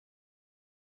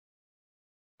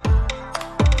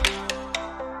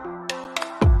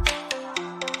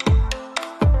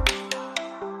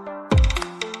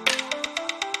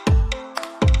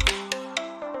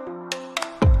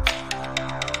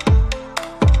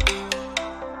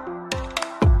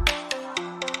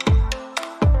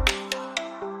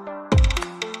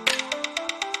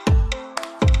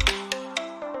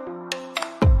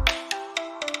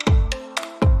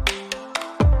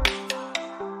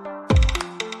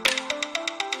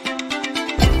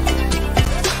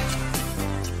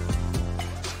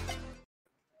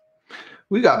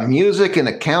We got music and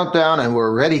a countdown, and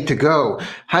we're ready to go.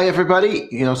 Hi, everybody.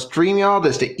 StreamYard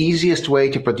is the easiest way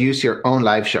to produce your own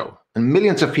live show. And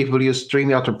millions of people use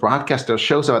StreamYard to broadcast their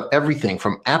shows about everything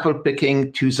from apple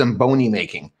picking to Zamboni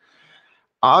making.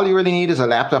 All you really need is a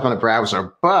laptop and a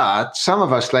browser, but some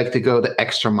of us like to go the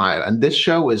extra mile. And this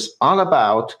show is all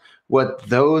about what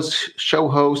those show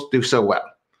hosts do so well.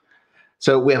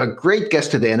 So we have a great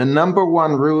guest today, and the number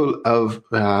one rule of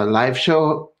live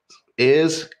show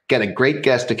is get a great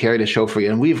guest to carry the show for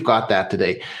you, and we've got that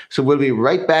today. So we'll be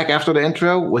right back after the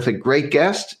intro with a great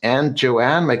guest and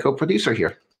Joanne, my co-producer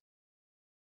here.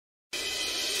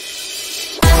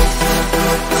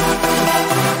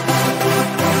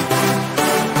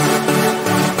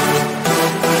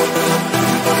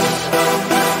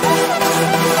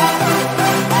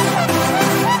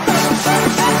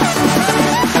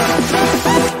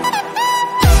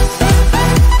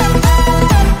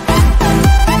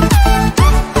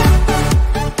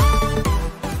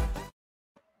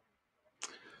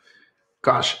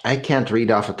 Gosh, I can't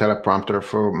read off a teleprompter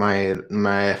for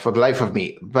for the life of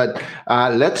me. But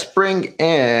let's bring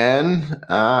in.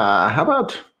 How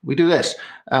about we do this?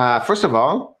 First of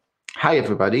all, hi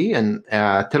everybody, and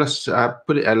tell us. I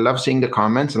love seeing the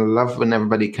comments, and I love when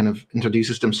everybody kind of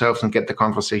introduces themselves and get the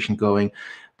conversation going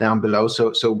down below.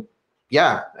 So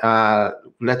yeah,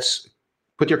 let's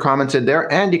put your comments in there,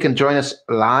 and you can join us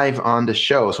live on the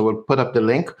show. So we'll put up the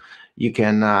link. You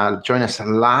can join us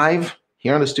live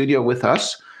here in the studio with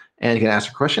us, and you can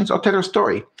ask questions or tell your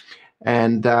story,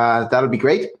 and that'll be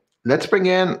great. Let's bring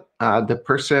in the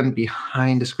person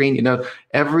behind the screen.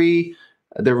 The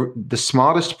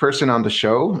smartest person on the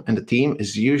show and the team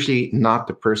is usually not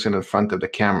the person in front of the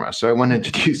camera. So I want to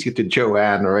introduce you to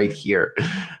Joanne right here.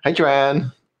 Hi,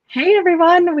 Joanne. Hey,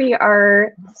 everyone. We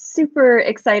are super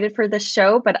excited for this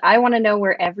show, but I want to know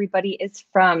where everybody is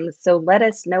from. So let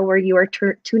us know where you are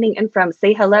tuning in from.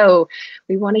 Say hello.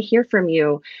 We want to hear from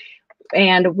you.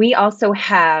 And we also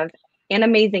have an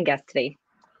amazing guest today.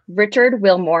 Richard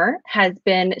Wilmore has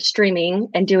been streaming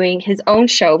and doing his own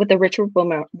show with the Richard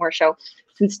Wilmore Show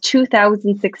since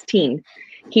 2016.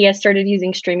 He has started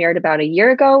using StreamYard about a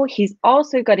year ago. He's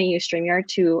also going to use StreamYard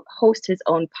to host his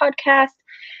own podcast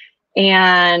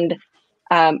and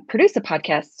produce a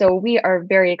podcast. So we are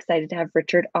very excited to have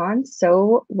Richard on.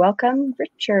 So welcome,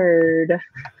 Richard.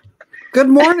 Good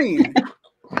morning.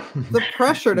 The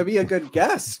pressure to be a good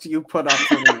guest you put up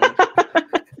for me.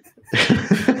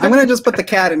 I'm going to just put the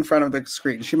cat in front of the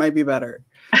screen. She might be better.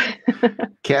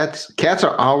 Cats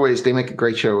are always, they make a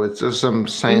great show. It's just some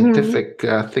scientific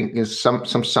thing, some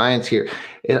science here.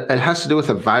 It has to do with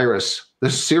a virus.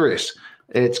 This is serious.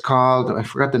 It's called, I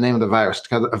forgot the name of the virus. It's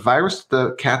called a virus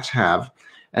the cats have,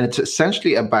 and it's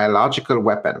essentially a biological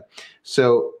weapon.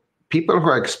 So people who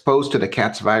are exposed to the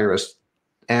cat's virus,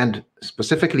 and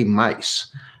specifically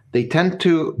mice, they tend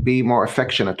to be more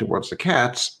affectionate towards the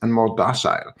cats and more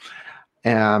docile.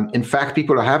 In fact,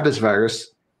 people who have this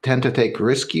virus tend to take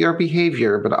riskier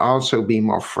behavior, but also be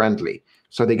more friendly.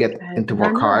 So they get into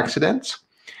more car accidents.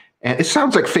 And it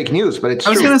sounds like fake news, but it's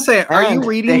true. I was going to say, are you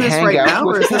reading this right now,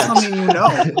 or is this something you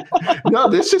know? No,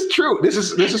 this is true. This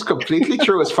is completely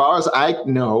true as far as I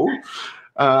know.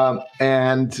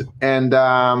 And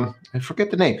I forget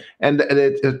the name. And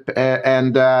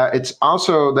it's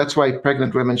also, that's why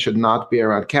pregnant women should not be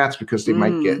around cats, because they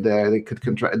might get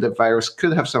the virus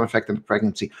could have some effect on the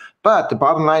pregnancy. But the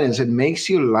bottom line is, it makes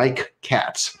you like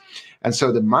cats. And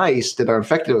so the mice that are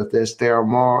infected with this, they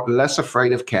are less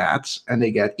afraid of cats, and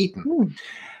they get eaten.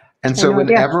 And so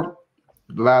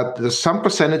there's some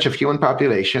percentage of human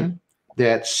population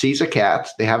that sees a cat,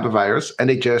 they have the virus, and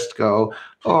they just go,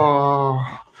 oh.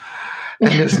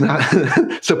 And it's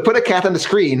not. So put a cat on the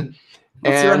screen,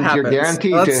 and you're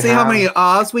guaranteed Let's see how many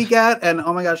ahs we get, and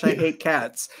oh my gosh, I hate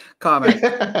cats comment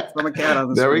from a cat on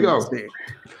the screen. There we go.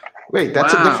 Wait,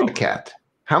 that's a different cat.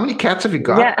 How many cats have you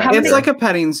got? Yeah, it's like a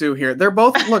petting zoo here. They're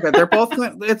both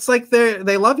it's like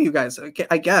they love you guys,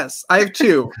 I guess. I have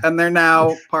two, and they're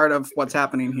now part of what's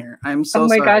happening here. I'm so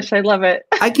sorry. Oh my gosh, I love it.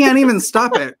 I can't even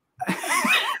stop it.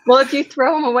 Well, if you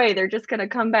throw them away, they're just going to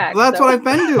come back. Well, that's what I've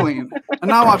been doing. And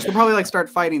now watch, they'll probably start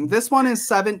fighting. This one is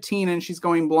 17 and she's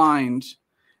going blind.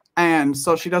 And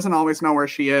so she doesn't always know where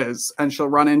she is, and she'll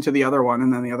run into the other one,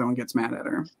 and then the other one gets mad at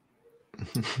her.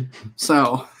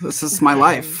 So this is my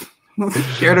life.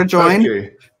 Care to join?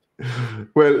 Okay.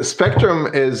 Well, Spectrum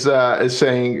is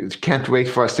saying can't wait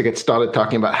for us to get started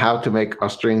talking about how to make our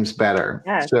streams better.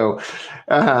 Yes. So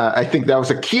I think that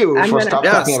was a cue stop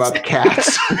talking about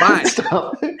cats. Fine.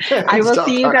 I will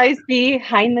see you guys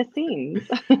behind the scenes.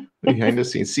 Behind the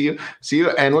scenes. See you,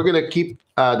 and we're gonna keep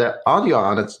the audio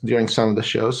on it during some of the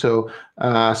show. So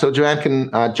Joanne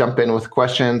can jump in with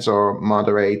questions or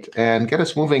moderate and get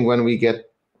us moving when we get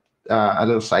a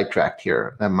little sidetracked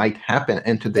here that might happen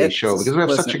in today's show because we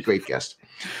have such a great guest.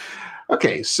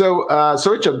 Okay, so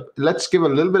Richard, let's give a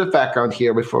little bit of background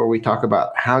here before we talk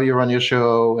about how you run your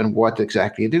show and what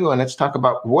exactly you do, and let's talk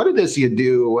about what it is you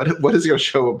do. What is your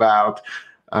show about?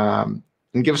 And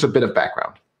give us a bit of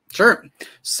background. Sure.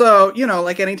 So,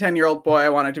 like any 10-year-old boy, I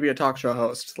wanted to be a talk show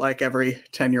host, like every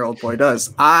 10-year-old boy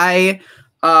does. I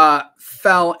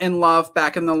fell in love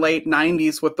back in the late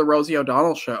 90s with the Rosie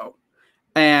O'Donnell show.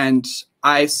 And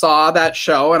I saw that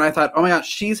show and I thought, oh my gosh,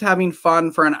 she's having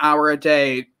fun for an hour a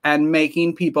day and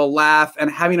making people laugh and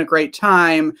having a great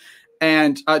time.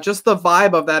 And just the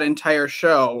vibe of that entire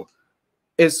show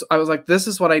I was like, this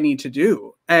is what I need to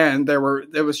do. And it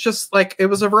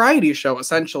was a variety show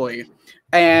essentially.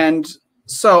 And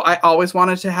so I always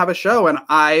wanted to have a show, and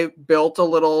I built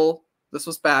this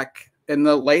was back in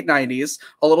the late 90s,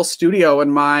 a little studio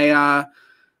in my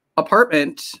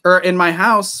apartment or in my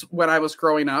house when I was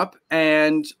growing up,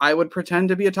 and I would pretend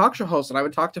to be a talk show host and I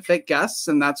would talk to fake guests,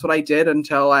 and that's what I did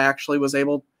until I actually was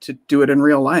able to do it in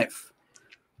real life.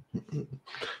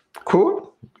 Cool.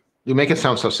 You make it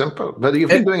sound so simple, but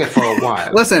you've been doing it for a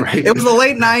while. Listen, right? It was the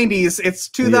late 90s. It's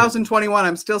 2021.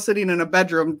 I'm still sitting in a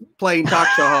bedroom playing talk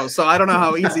show host, so I don't know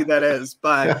how easy that is,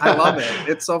 but I love it.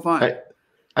 It's so fun.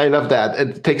 I love that.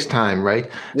 It takes time, right?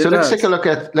 Let's take a look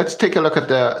at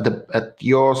at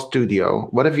your studio.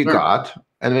 What have you got?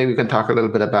 And maybe we can talk a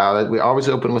little bit about it. We always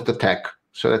open with the tech,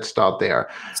 so let's start there.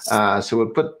 So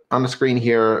we'll put on the screen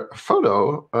here a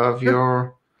photo of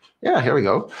your. Yeah, here we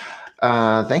go.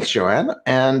 Thanks, Joanne.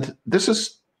 And this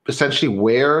is essentially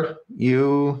where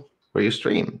you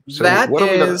stream. So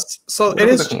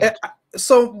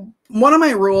so one of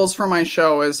my rules for my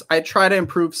show is I try to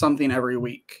improve something every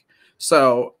week.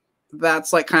 So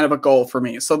that's like kind of a goal for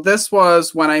me. So this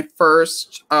was when I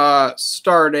first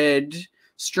started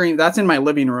stream. That's in my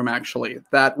living room, actually.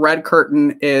 That red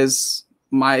curtain is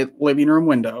my living room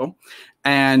window.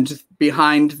 And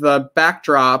behind the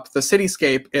backdrop, the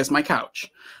cityscape, is my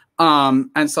couch.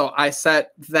 And so I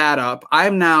set that up.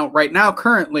 Right now,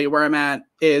 currently where I'm at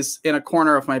is in a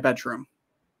corner of my bedroom.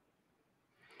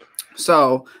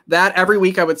 So that every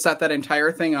week I would set that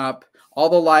entire thing up, all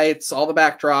the lights, all the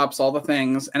backdrops, all the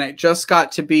things. And it just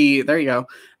got to be, there you go.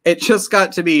 It just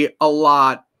got to be a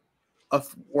lot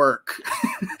of work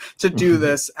to do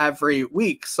this every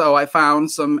week. So I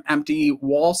found some empty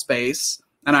wall space,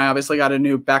 and I obviously got a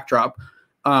new backdrop.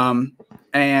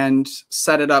 And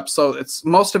set it up so it's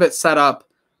most of it set up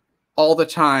all the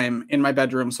time in my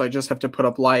bedroom. So I just have to put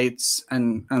up lights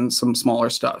and some smaller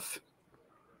stuff.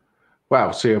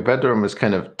 Wow. So your bedroom is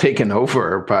kind of taken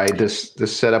over by this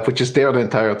setup, which is there the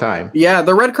entire time. Yeah.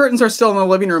 The red curtains are still in the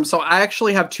living room. So I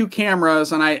actually have two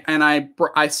cameras, and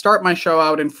I start my show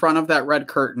out in front of that red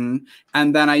curtain.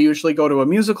 And then I usually go to a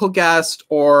musical guest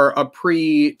or a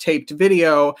pre-taped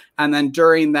video. And then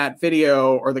during that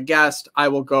video or the guest, I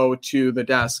will go to the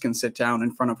desk and sit down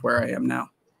in front of where I am now.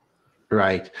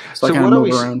 Right. So I kind of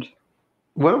move around.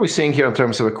 What are we seeing here in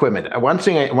terms of equipment? One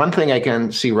thing I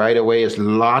can see right away is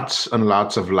lots and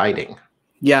lots of lighting.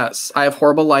 Yes, I have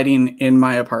horrible lighting in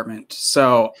my apartment.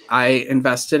 So I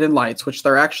invested in lights, which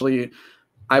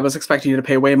I was expecting you to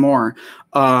pay way more.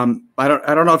 I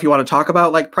don't know if you want to talk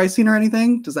about like pricing or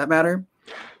anything. Does that matter?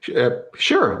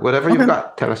 Sure. Whatever you've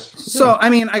got, tell us. So, I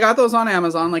mean, I got those on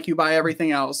Amazon like you buy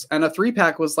everything else. And a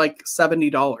 3-pack was like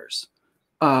 $70.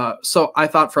 So I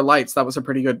thought for lights, that was a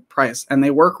pretty good price, and they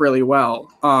work really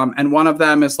well. And one of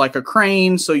them is like a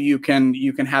crane, so you can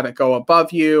have it go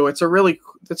above you. It's a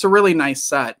really nice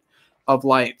set of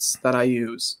lights that I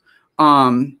use.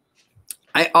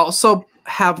 I also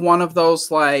have one of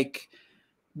those, like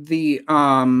the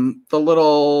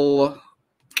little,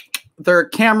 they're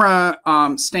camera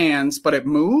stands, but it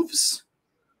moves.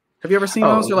 Have you ever seen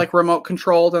those? They're like remote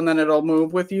controlled, and then it'll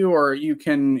move with you, or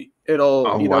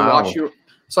it'll watch you.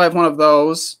 So I have one of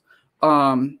those,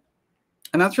 and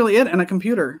that's really it, and a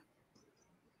computer.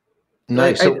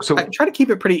 Nice. So I try to keep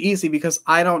it pretty easy because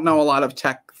I don't know a lot of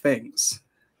tech things.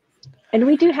 And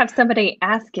we do have somebody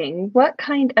asking, what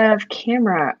kind of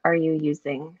camera are you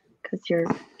using? Because your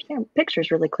picture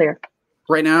is really clear.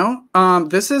 Right now,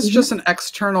 this is just an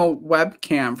external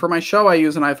webcam. For my show, I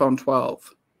use an iPhone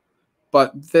 12,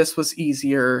 but this was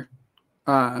easier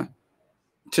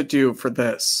to do for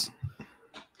this.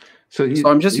 So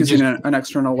I'm just using an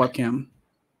external webcam.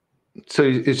 So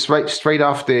it's straight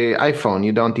off the iPhone.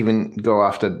 You don't even go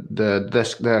off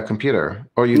the computer,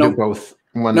 or you do both.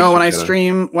 No, when I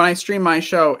stream my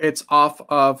show, it's off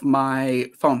of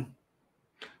my phone.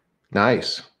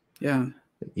 Nice. Yeah.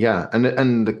 Yeah,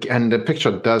 and the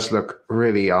picture does look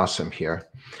really awesome here.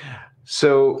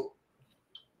 So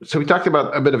we talked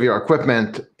about a bit of your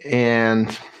equipment,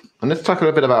 and let's talk a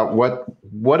little bit about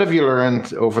what have you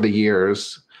learned over the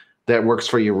years that works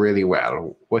for you really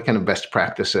well. What kind of best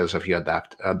practices have you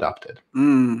adopted?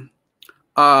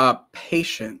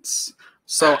 Patience.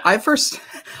 So I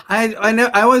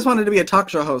always wanted to be a talk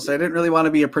show host. I didn't really want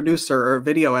to be a producer or a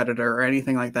video editor or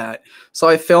anything like that. So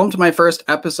I filmed my first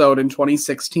episode in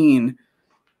 2016,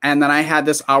 and then I had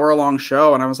this hour-long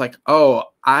show, and I was like, oh,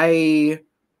 I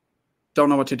don't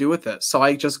know what to do with this. So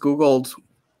I just Googled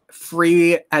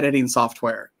free editing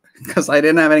software because I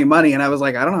didn't have any money, and I was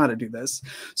like, I don't know how to do this.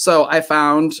 So I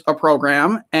found a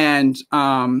program, and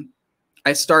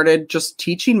I started just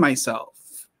teaching myself.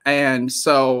 And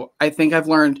so I think I've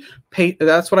learned,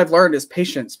 that's what I've learned is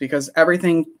patience, because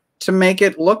everything to make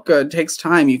it look good takes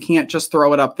time. You can't just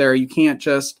throw it up there. You can't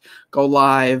just go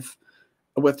live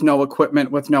with no equipment,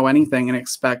 with no anything, and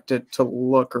expect it to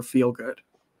look or feel good.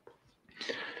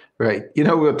 Right. You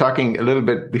know, we were talking a little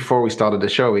bit before we started the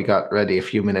show. We got ready a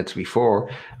few minutes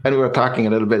before, and we were talking a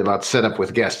little bit about setup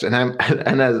with guests. And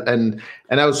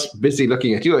I was busy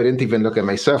looking at you. I didn't even look at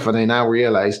myself, and I now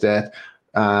realize that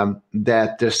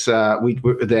that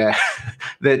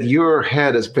your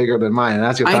head is bigger than mine. And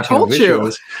as you're talking about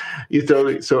visuals, you told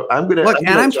me. So I'm gonna look, and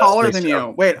I'm taller than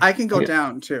you. Wait, I can go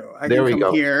down too. I can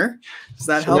come here. Does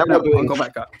that help? No, I'll go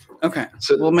back up. Okay.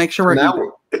 So we'll make sure we're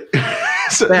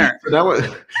there.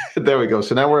 There we go.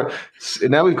 So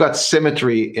now we've got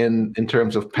symmetry in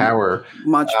terms of power.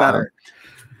 Much better.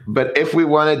 But if we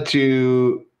wanted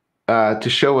to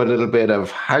show a little bit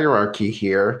of hierarchy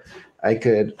here, I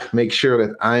could make sure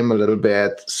that I'm a little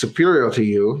bit superior to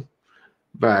you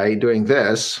by doing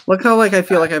this. Look how I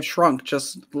feel like I've shrunk.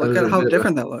 Just look at how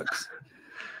different that looks.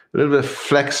 A little bit of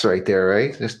flex right there,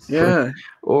 right?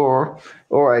 Or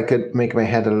I could make my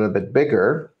head a little bit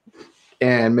bigger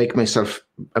and make myself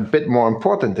a bit more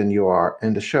important than you are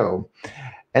in the show.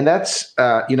 And that's,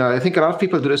 I think a lot of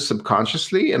people do this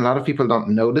subconsciously, and a lot of people don't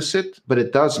notice it, but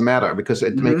it does matter because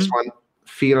it makes one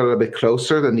feel a little bit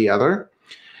closer than the other.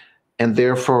 And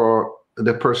therefore,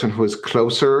 the person who is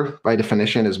closer, by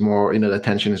definition, is more, the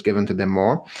attention is given to them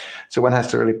more. So one has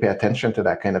to really pay attention to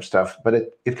that kind of stuff. But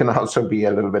it can also be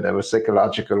a little bit of a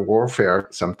psychological warfare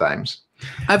sometimes.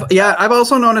 I've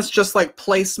also noticed just like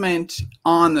placement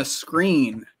on the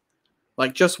screen,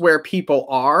 like just where people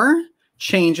are,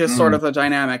 changes sort of the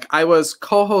dynamic. I was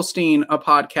co-hosting a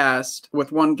podcast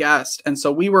with one guest, and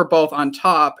so we were both on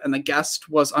top, and the guest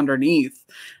was underneath.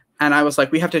 And I was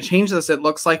like, we have to change this. It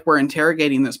looks like we're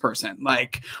interrogating this person.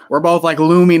 Like we're both like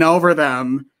looming over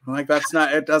them. Like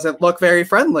it doesn't look very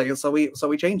friendly. So we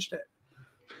changed it.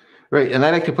 Right. And I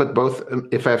like to put both,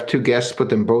 if I have two guests, put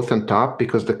them both on top,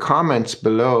 because the comments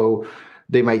below,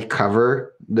 they might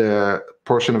cover the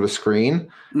portion of the screen.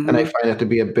 And I find it to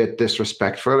be a bit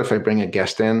disrespectful if I bring a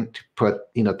guest in to put,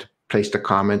 to place the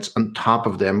comments on top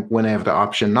of them when I have the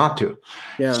option not to.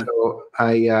 Yeah.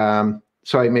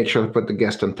 So I make sure to put the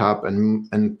guest on top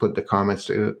and put the comments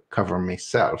to cover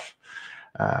myself.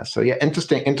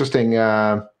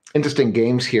 Interesting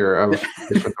games here of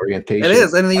different orientations. It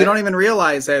is, and you don't even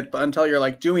realize it until you're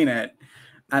like doing it,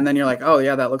 and then you're like, oh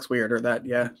yeah, that looks weird, or that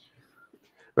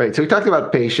Right. So we talked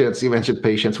about patience. You mentioned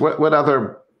patience. What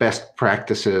other best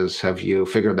practices have you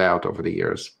figured out over the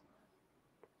years?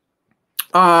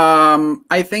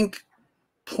 I think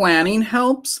planning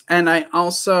helps, and I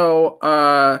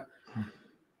also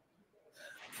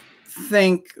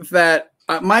think that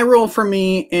my rule for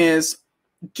me is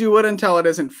do it until it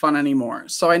isn't fun anymore.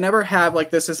 So I never have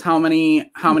like, this is how many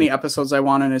episodes I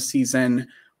want in a season,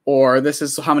 or this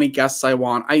is how many guests I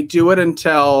want. I do it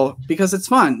because it's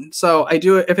fun. So I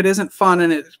do it. If it isn't fun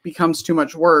and it becomes too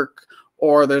much work,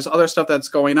 or there's other stuff that's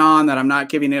going on that I'm not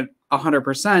giving it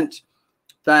 100%,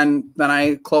 then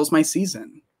I close my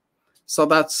season. So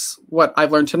that's what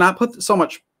I've learned, to not put so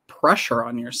much pressure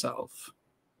on yourself.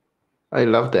 I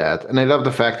love that. And I love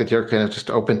the fact that you're kind of just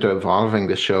open to evolving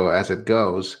the show as it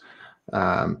goes,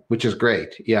 which is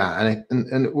great. Yeah.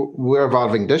 And we're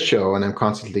evolving this show, and I'm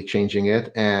constantly changing it.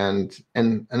 And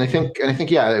I think,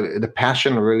 yeah, the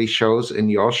passion really shows in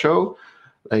your show.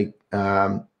 Like,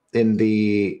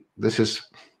 this is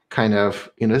kind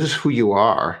of, this is who you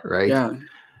are, right? Yeah.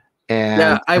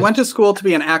 Yeah, I went to school to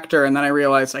be an actor, and then I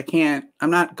realized I'm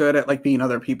not good at like being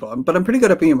other people, but I'm pretty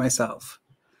good at being myself.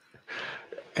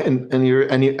 And you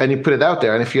put it out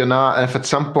there, and if at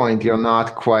some point you're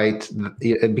not quite,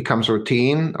 it becomes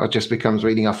routine or just becomes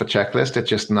reading off a checklist. It's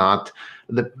just not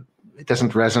it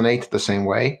doesn't resonate the same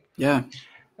way. Yeah.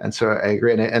 And so I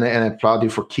agree, and I applaud you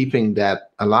for keeping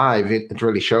that alive. It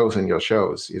really shows in your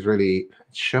shows. It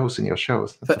shows in your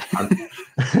shows. That's fun.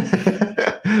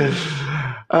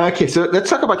 Okay, so let's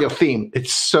talk about your theme.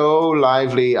 It's so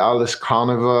lively. All this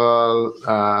carnival,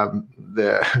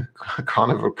 the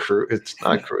carnival crew. It's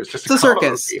not a crew. It's just a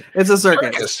circus. It's a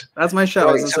circus. That's my show.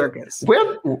 It's a circus.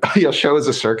 Your show is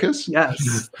a circus?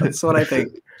 Yes, that's what I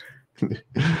think.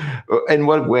 In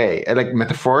what way? Like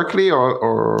metaphorically,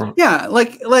 or yeah,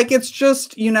 like it's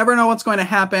just, you never know what's going to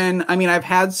happen. I mean, I've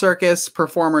had circus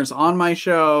performers on my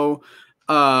show.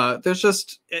 There's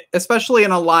just, especially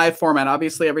in a live format,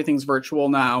 obviously everything's virtual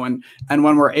now, and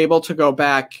when we're able to go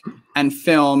back and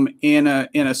film in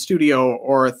a studio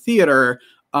or a theater,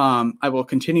 I will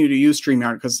continue to use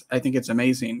StreamYard because I think it's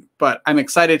amazing. But I'm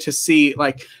excited to see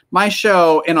like my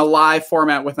show in a live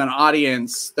format with an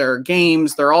audience. There are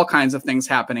games, there are all kinds of things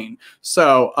happening.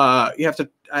 So I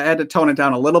had to tone it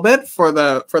down a little bit for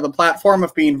the platform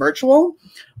of being virtual,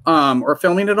 or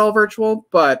filming it all virtual.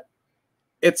 But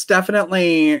it's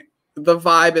definitely, the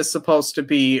vibe is supposed to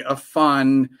be a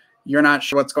fun, you're not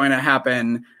sure what's going to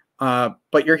happen,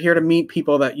 but you're here to meet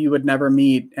people that you would never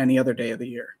meet any other day of the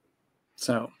year.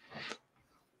 So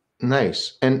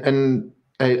nice. And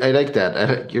I like that. I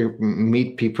like you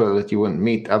meet people that you wouldn't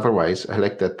meet otherwise. I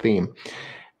like that theme.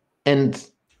 And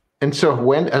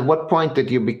so at what point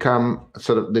did you become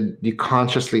did you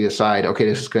consciously decide, okay,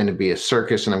 this is going to be a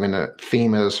circus and I'm going to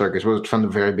theme as a circus? Was it from the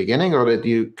very beginning, or did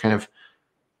you kind of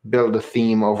build a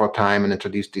theme over time and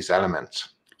introduce these elements?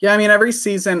 Yeah, I mean, every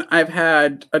season I've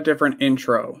had a different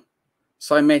intro.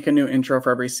 So I make a new intro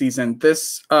for every season.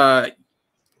 This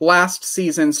last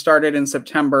season started in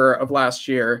September of last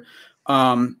year.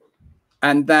 And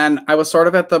then I was sort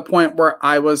of at the point where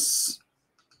I was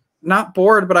not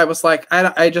bored, but I was like,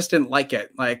 I just didn't like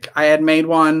it. Like, I had made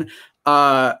one,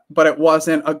 but it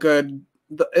wasn't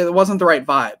it wasn't the right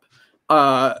vibe.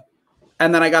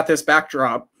 And then I got this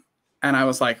backdrop and I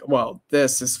was like, well,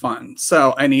 this is fun.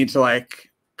 So I need to like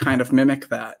kind of mimic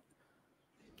that.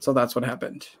 So that's what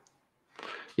happened.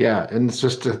 Yeah, and it's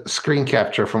just a screen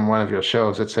capture from one of your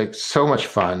shows. It's like so much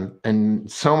fun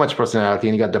and so much personality,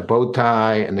 and you got the bow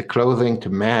tie and the clothing to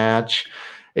match.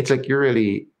 It's like you're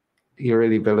really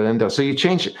building into. So you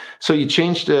change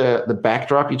the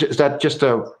backdrop. Is that just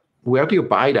where do you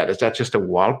buy that? Is that just a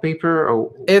wallpaper,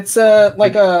 or it's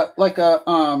like a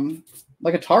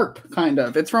tarp kind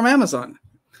of? It's from Amazon.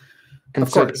 And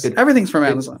of course, everything's from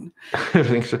Amazon.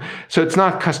 So it's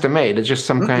not custom made. It's just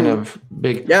some kind of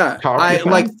big. Yeah,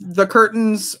 like the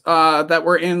curtains that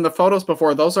were in the photos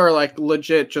before. Those are like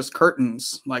legit, just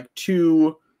curtains, like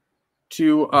two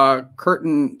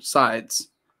curtain sides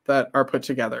that are put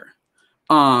together.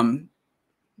 So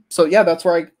yeah, that's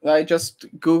where I just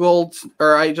Googled,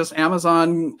 or I just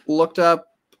Amazon looked up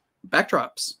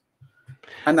backdrops,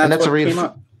 and that's what came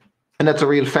up. And that's a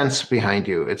real fence behind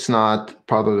you. It's not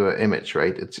part of the image,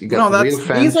 right? You got the real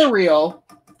fence. These are real.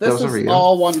 This is real.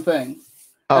 All one thing.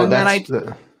 Oh, and that's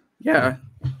yeah.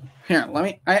 Here,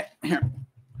 here.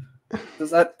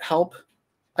 Does that help?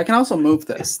 I can also move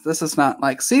this. This is not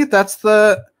like, see, that's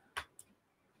the.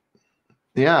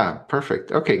 Yeah,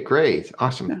 perfect. Okay, great.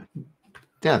 Awesome.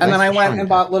 Yeah. And then I went and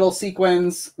bought little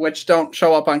sequins, which don't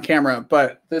show up on camera,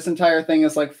 but this entire thing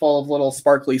is like full of little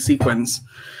sparkly sequins.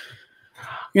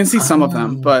 You can see some of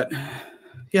them, but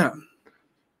yeah.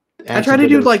 I try to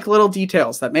do like little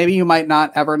details that maybe you might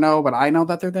not ever know, but I know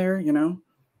that they're there, you know?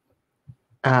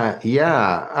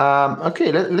 Yeah.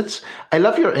 Okay, I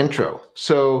love your intro.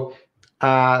 So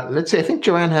let's say, I think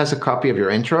Joanne has a copy of your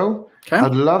intro. Okay.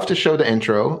 I'd love to show the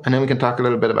intro, and then we can talk a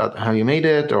little bit about how you made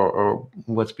it or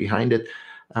what's behind it.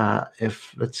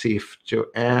 Let's see if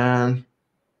Joanne,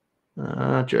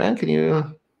 can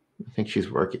you... I think she's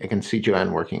working. I can see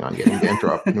Joanne working on getting the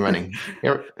intro up and running.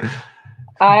 Here.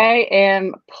 I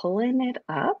am pulling it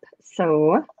up.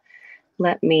 So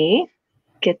let me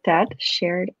get that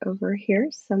shared over here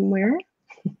somewhere.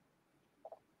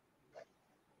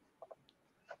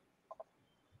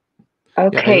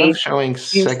 Okay. Yeah, I love showing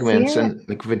segments and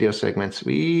like video segments.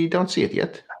 We don't see it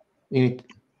yet.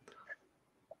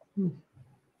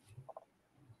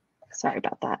 Sorry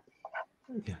about that.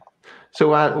 Yeah. So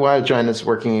while Joanne is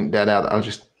working that out, I'll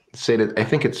just say that I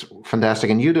think it's fantastic,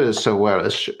 and you do this so well,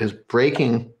 is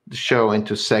breaking the show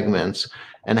into segments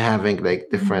and having like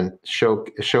different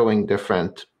showing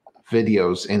different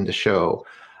videos in the show.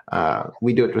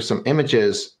 We do it with some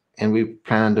images, and we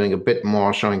plan on doing a bit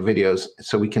more showing videos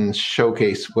so we can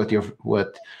showcase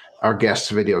what our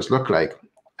guests' videos look like.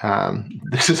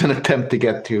 This is an attempt to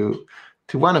get to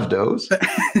one of those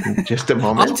in just a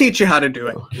moment. I'll teach you how to do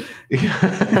it.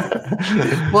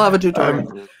 We'll have a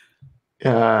tutorial.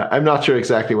 I'm not sure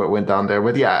exactly what went on there,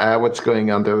 but yeah, what's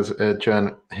going on there was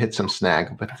Joanne hit some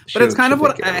snag. But it's kind of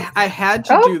what I had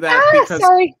to do that because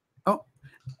sorry.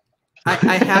 I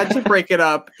had to break it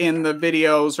up in the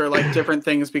videos or like different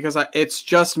things because it's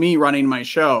just me running my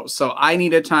show. So I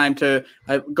needed time to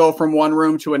go from one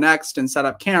room to a next and set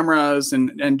up cameras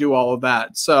and do all of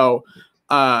that. So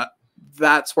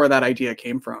that's where that idea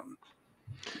came from.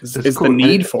 Is cool. The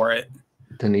need for it.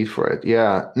 The need for it,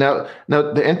 yeah. Now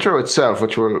the intro itself,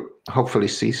 which we'll hopefully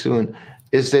see soon,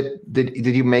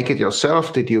 did you make it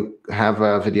yourself? Did you have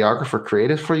a videographer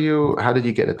create it for you? How did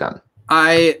you get it done?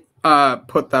 I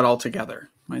put that all together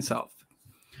myself.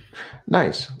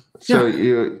 Nice. So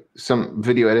you some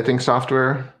video editing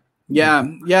software? Yeah.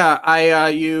 I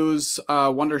use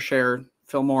Wondershare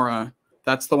Filmora.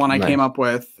 That's the one I came up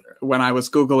with when I was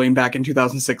Googling back in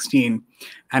 2016,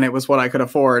 and it was what I could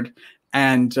afford.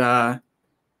 And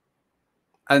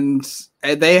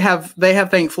they have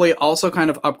thankfully also kind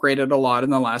of upgraded a lot in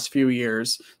the last few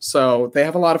years. So they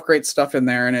have a lot of great stuff in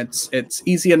there, and it's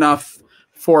easy enough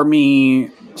for me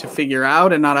to figure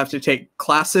out and not have to take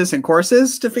classes and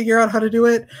courses to figure out how to do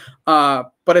it.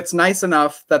 But it's nice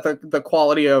enough that the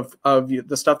quality of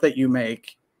the stuff that you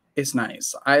make is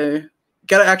nice. I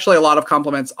get actually a lot of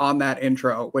compliments on that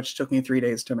intro, which took me 3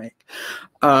 days to make.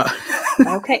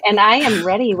 Okay, and I am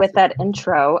ready with that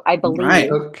intro, I believe.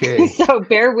 Right. Okay. So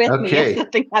bear with me if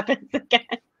something happens again.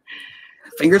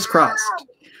 Fingers crossed.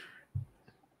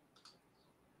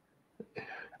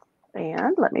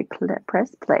 And let me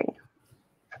press play.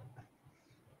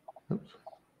 Oops.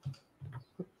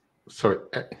 Sorry.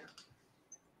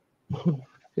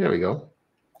 Here we go.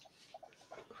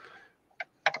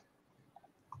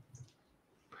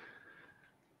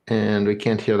 And we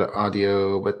can't hear the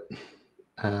audio, but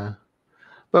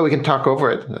we can talk over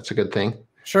it. That's a good thing.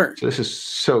 Sure. So this is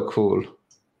so cool.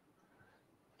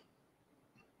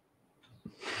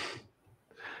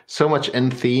 So much in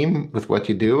theme with what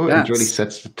you do. Yes. It really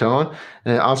sets the tone,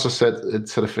 and it also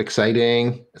it's sort of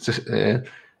exciting. It's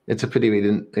a pity we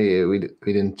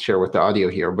didn't share with the audio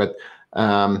here, but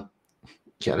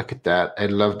yeah, look at that. I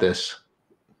love this,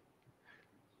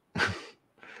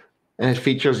 and it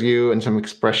features you and some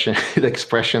expression. The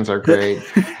expressions are great.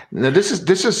 Now this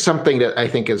is something that I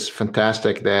think is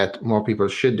fantastic that more people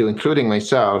should do, including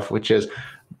myself, which is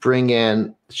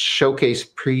showcase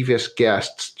previous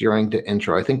guests during the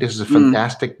intro. I think this is a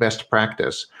fantastic best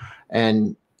practice.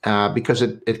 And because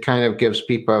it kind of gives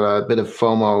people a bit of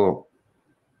FOMO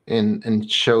and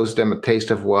shows them a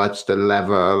taste of what's the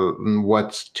level and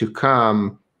what's to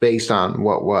come based on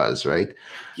what was, right?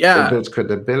 Yeah. So it builds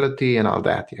credibility and all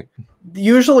that. Yeah.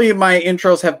 Usually my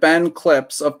intros have been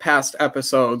clips of past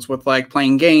episodes with like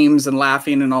playing games and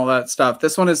laughing and all that stuff.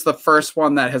 This one is the first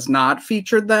one that has not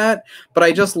featured that, but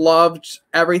I just loved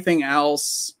everything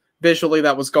else visually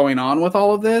that was going on with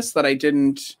all of this that I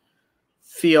didn't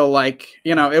feel like,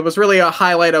 it was really a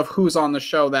highlight of who's on the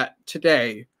show that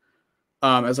today,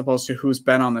 as opposed to who's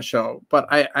been on the show. But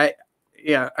I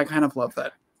kind of love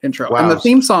that intro. Wow. And the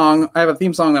theme song, I have a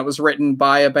theme song that was written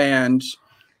by a band,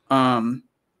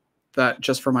 that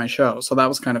just for my show. So that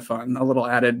was kind of fun. A little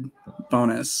added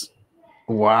bonus.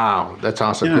 Wow. That's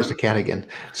awesome. Here's the cat again.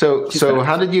 So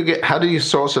how did you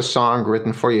source a song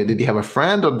written for you? Did you have a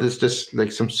friend, or is this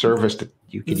like some service that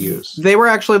you could use? They were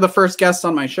actually the first guests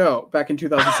on my show back in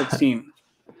 2016.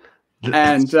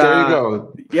 And there you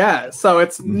go. Yeah. So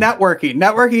it's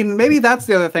networking. Maybe that's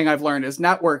the other thing I've learned is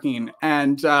networking.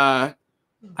 And,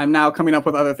 I'm now coming up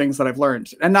with other things that I've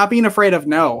learned, and not being afraid of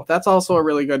no. That's also a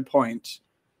really good point.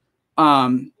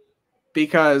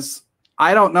 Because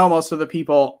I don't know most of the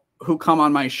people who come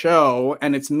on my show,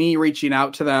 and it's me reaching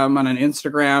out to them on an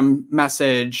Instagram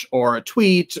message or a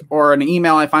tweet or an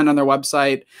email I find on their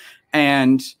website.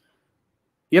 And,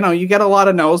 you get a lot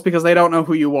of no's because they don't know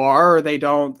who you are or they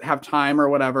don't have time or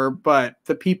whatever. But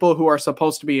the people who are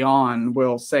supposed to be on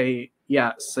will say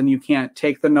yes, and you can't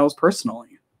take the no's personally.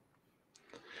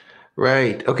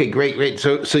 Right. Okay, great.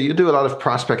 So you do a lot of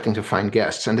prospecting to find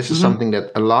guests, and this is something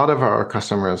that a lot of our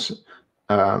customers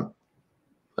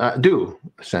do,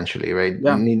 essentially, right?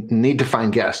 Yeah. Need to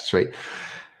find guests, right?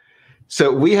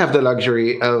 So we have the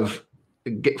luxury of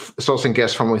sourcing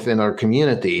guests from within our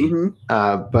community,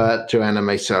 but Joanna and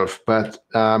myself, but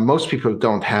most people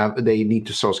don't have, they need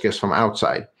to source guests from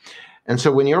outside. And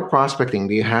so when you're prospecting,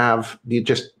 do you have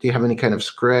any kind of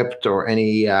script or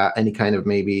any kind of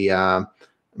maybe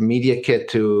media kit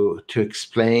to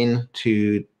explain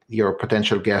to your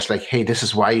potential guest, like, hey, this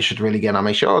is why you should really get on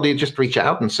my show? Or do you just reach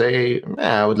out and say,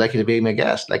 I would like you to be my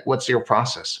guest? Like, what's your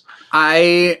process?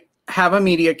 I have a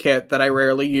media kit that I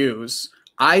rarely use.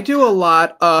 I do a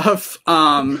lot of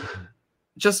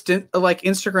just like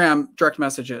Instagram direct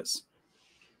messages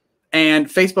and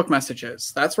Facebook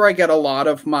messages. That's where I get a lot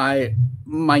of my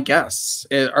guests,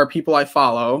 are people I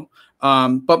follow.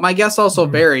 But my guests also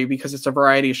vary because it's a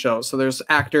variety show. So there's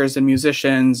actors and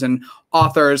musicians and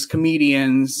authors,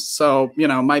 comedians. So, you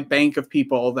know, my bank of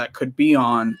people that could be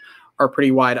on are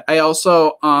pretty wide. I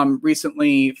also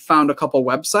recently found a couple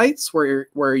websites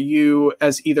where you,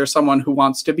 as either someone who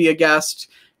wants to be a guest,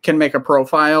 can make a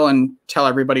profile and tell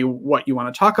everybody what you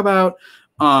want to talk about,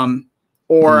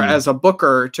 or as a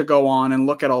booker to go on and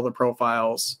look at all the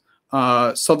profiles.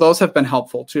 So those have been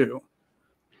helpful too.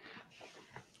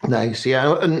 Nice,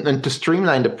 yeah, and to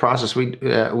streamline the process, we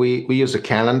use a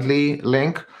Calendly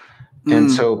link, and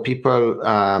so people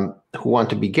who want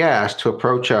to be guests, to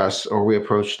approach us or we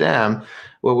approach them,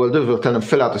 what we'll do is we'll tell them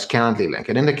fill out this Calendly link,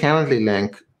 and in the Calendly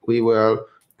link we will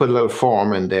put a little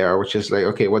form in there, which is like,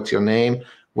 okay, what's your name?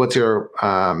 What's your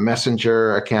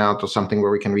messenger account or something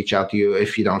where we can reach out to you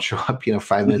if you don't show up,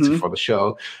 5 minutes before the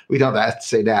show. We don't have to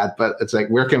say that, but it's like,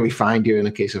 where can we find you in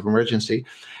a case of emergency?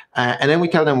 And then we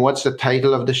tell them what's the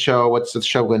title of the show, what's the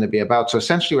show going to be about. So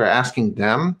essentially we're asking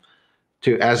them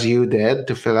to, as you did,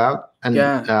 to fill out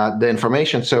the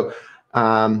information. So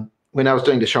when I was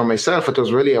doing the show myself, it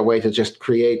was really a way to just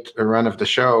create a run of the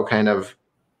show kind of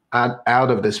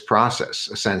out of this process,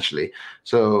 essentially.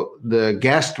 So the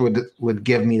guest would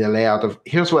give me the layout of,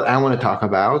 here's what I want to talk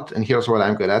about and here's what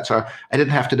I'm good at. So I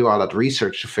didn't have to do all that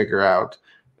research to figure out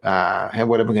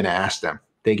what am I going to ask them.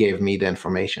 They gave me the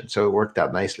information, so it worked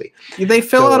out nicely. They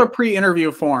fill out a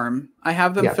pre-interview form. I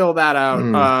have them fill that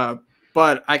out,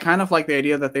 but I kind of like the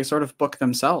idea that they sort of book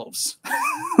themselves.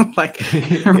 Like,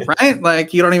 right?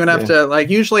 Like, you don't even have to, like,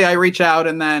 usually I reach out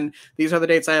and then these are the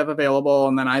dates I have available,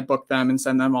 and then I book them and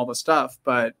send them all the stuff.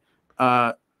 But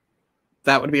that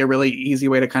would be a really easy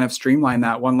way to kind of streamline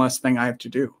that. One less thing I have to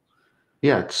do.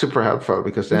 Yeah, it's super helpful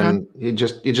because then you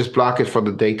just block it for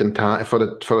the date and time, for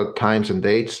the times and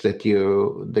dates that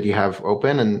you have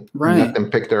open, and let them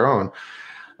pick their own.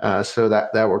 So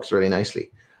that works really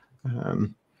nicely.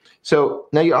 So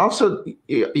now you also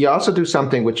do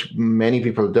something which many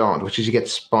people don't, which is you get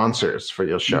sponsors for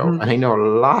your show. And I know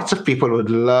lots of people would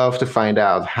love to find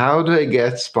out, how do I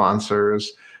get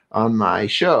sponsors on my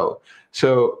show?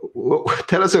 So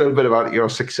tell us a little bit about your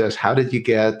success. How did you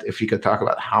get, if you could talk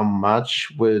about how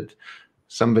much would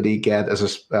somebody get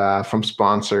from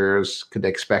sponsors, could they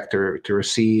expect to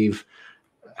receive?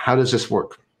 How does this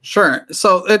work? Sure.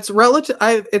 So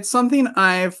it's something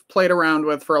I've played around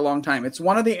with for a long time. It's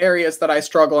one of the areas that I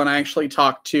struggle, and I actually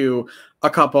talked to a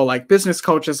couple like business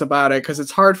coaches about it, because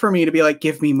it's hard for me to be like,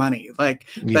 give me money. Like,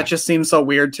 that just seems so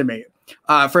weird to me.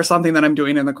 For something that I'm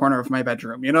doing in the corner of my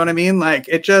bedroom. You know what I mean? Like,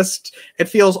 it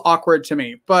feels awkward to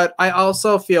me. But I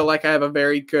also feel like I have a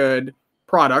very good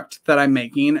product that I'm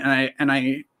making, and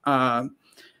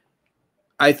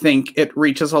I think it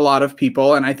reaches a lot of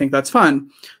people, and I think that's fun.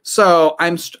 So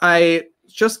I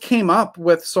just came up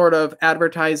with sort of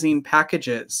advertising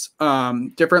packages,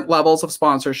 different levels of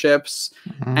sponsorships.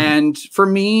 And for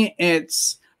me,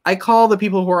 I call the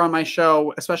people who are on my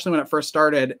show, especially when it first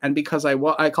started, and because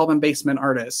I call them basement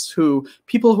artists,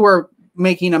 people who are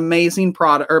making amazing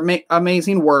product or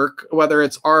amazing work, whether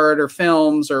it's art or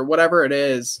films or whatever it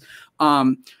is.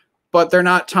 But they're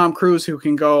not Tom Cruise who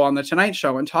can go on the Tonight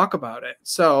Show and talk about it.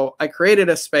 So I created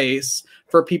a space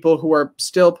for people who are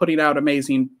still putting out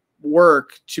amazing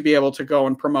work to be able to go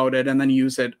and promote it and then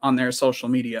use it on their social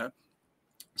media.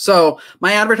 So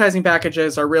my advertising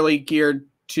packages are really geared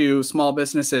to small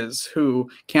businesses who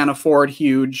can't afford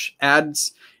huge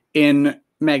ads in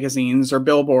magazines or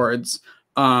billboards.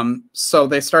 So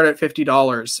they start at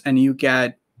 $50 and you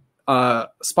get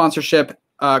sponsorship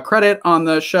credit on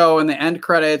the show, and the end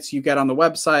credits you get on the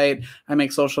website. I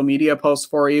make social media posts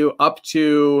for you up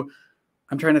to,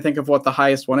 I'm trying to think of what the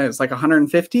highest one is, like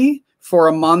 150 for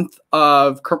a month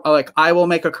of, like, I will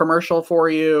make a commercial for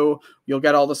you. You'll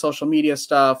get all the social media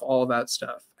stuff, all of that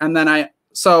stuff. And then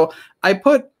I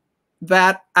put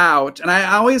that out, and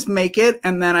I always make it,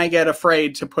 and then I get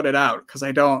afraid to put it out because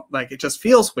I don't, like, it just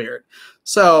feels weird.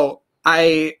 So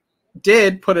I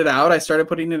did put it out. I started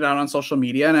putting it out on social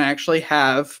media, and I actually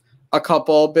have a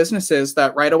couple businesses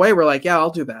that right away were like, yeah, I'll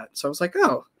do that. So I was like,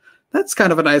 oh, that's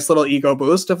kind of a nice little ego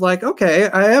boost of like, okay,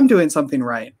 I am doing something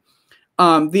right.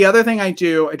 The other thing I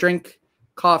do, I drink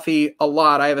coffee a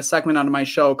lot. I have a segment on my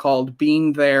show called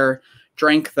Bean There,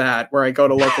 Drank That, where I go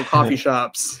to local coffee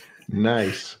shops.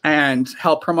 Nice. And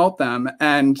help promote them.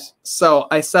 And so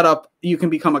I set up, you can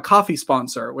become a coffee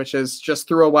sponsor, which is just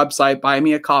through a website,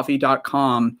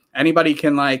 buymeacoffee.com. Anybody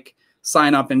can like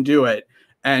sign up and do it.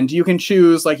 And you can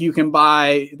choose, like you can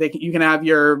you can have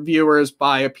your viewers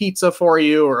buy a pizza for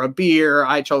you or a beer.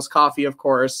 I chose coffee, of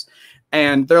course.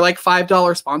 And they're like $5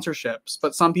 sponsorships,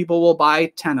 but some people will buy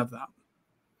 10 of them.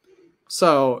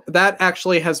 So that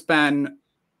actually has been,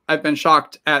 I've been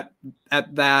shocked at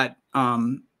that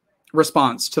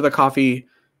response to the coffee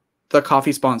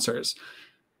sponsors.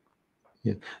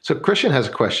 Yeah. So Christian has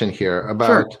a question here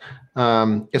about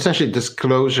essentially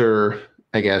disclosure,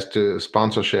 I guess, to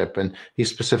sponsorship, and he's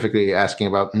specifically asking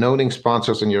about noting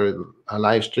sponsors in your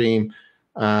live stream.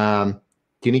 Do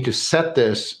you need to set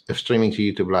this if streaming to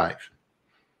YouTube Live?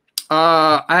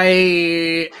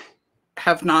 I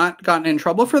have not gotten in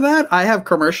trouble for that. I have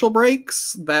commercial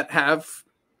breaks that have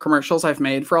commercials I've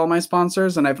made for all my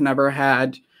sponsors, and I've never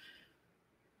had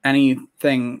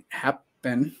anything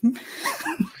happen.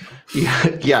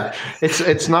 Yeah.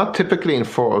 It's not typically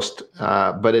enforced,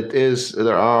 but it is.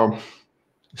 There are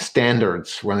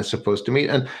standards when it's supposed to meet,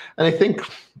 and I think,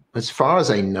 as far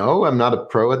as I know, I'm not a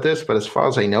pro at this, but as far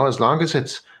as I know, as long as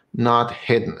it's not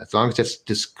hidden, as long as it's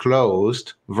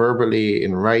disclosed verbally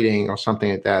in writing or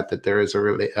something like that, that there is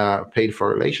a paid for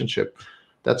relationship,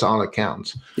 that's all that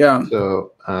counts. Yeah.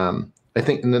 So I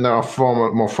think, and then there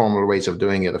are more formal ways of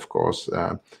doing it, of course,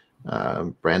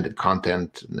 branded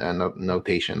content and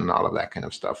notation and all of that kind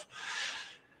of stuff.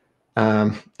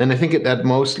 And I think that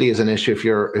mostly is an issue if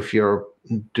you're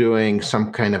doing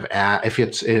some kind of ad, if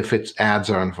it's ads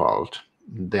are involved,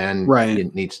 then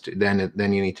it needs to then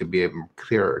you need to be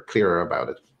clearer about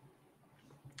it.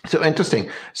 So interesting.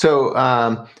 So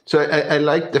I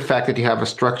like the fact that you have a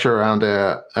structure around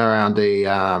the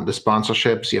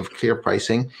sponsorships. You have clear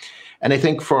pricing, and I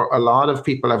think for a lot of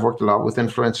people, I've worked a lot with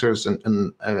influencers and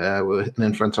with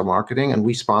influencer marketing, and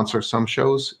we sponsor some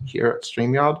shows here at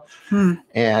StreamYard.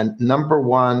 And number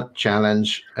one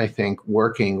challenge, I think,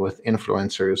 working with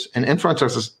influencers, and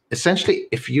influencers is essentially,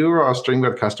 if you are a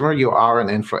StreamYard customer, you are an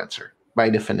influencer by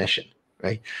definition.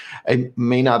 Right? It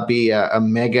may not be a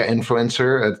mega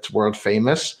influencer that's world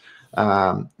famous,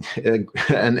 a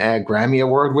Grammy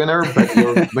Award winner,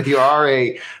 but you are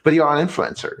an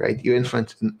influencer, right? You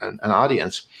influence an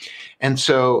audience, and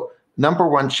so number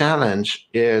one challenge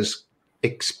is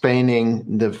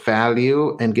explaining the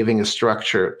value and giving a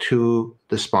structure to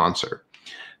the sponsor.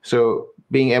 So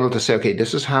being able to say, okay,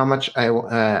 this is how much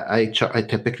I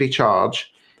typically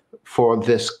charge for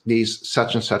these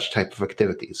such and such type of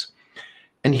activities.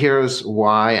 And here's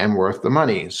why I'm worth the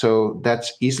money. So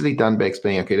that's easily done by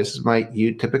explaining, okay, this is my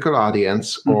typical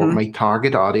audience or my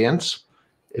target audience.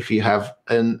 If you have,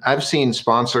 and I've seen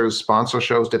sponsor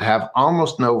shows that have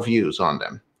almost no views on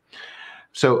them.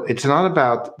 So it's not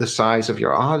about the size of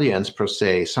your audience per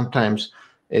se. Sometimes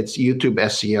it's YouTube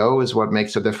SEO is what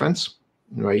makes a difference,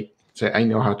 right? Say, I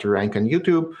know how to rank on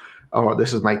YouTube. Oh,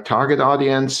 this is my target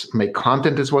audience. My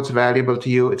content is what's valuable to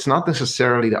you. It's not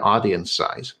necessarily the audience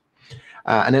size.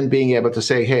 And then being able to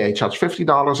say, hey, I charge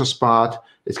 $50 a spot.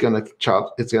 It's gonna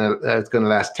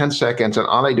last 10 seconds, and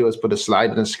all I do is put a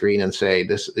slide on the screen and say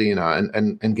this,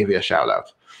 and give you a shout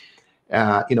out.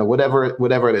 Whatever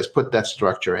it is, put that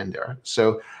structure in there.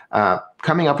 So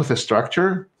coming up with a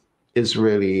structure is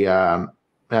really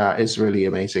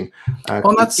amazing.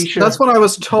 Well, that's what I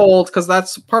was told, because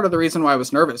that's part of the reason why I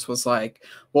was nervous. Was like,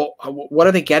 well, what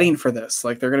are they getting for this?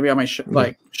 Like, they're gonna be on my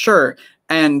like, sure,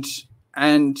 and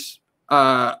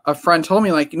a friend told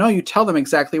me, like, no, you tell them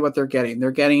exactly what they're getting.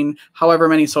 They're getting however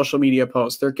many social media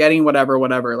posts. They're getting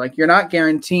whatever. Like, you're not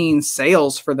guaranteeing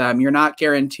sales for them. You're not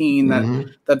guaranteeing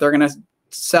that they're going to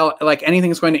sell, like,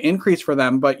 anything's going to increase for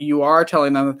them, but you are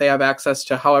telling them that they have access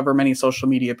to however many social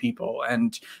media people,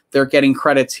 and they're getting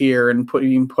credits here and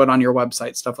being put on your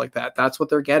website, stuff like that. That's what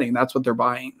they're getting. That's what they're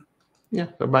buying. Yeah,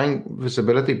 they're buying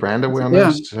visibility, brand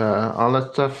awareness, all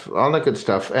that stuff, all that good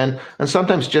stuff, and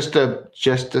sometimes just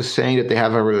saying that they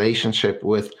have a relationship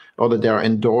with, or that they're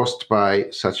endorsed by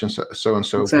such and so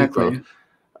people.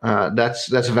 That's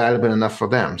valuable enough for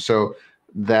them. So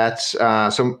that's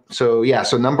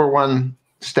so number one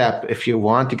step, if you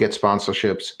want to get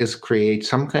sponsorships, is create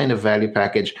some kind of value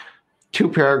package, 2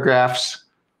 paragraphs,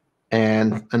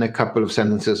 and a couple of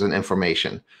sentences and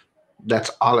information.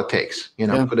 That's all it takes,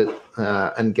 put it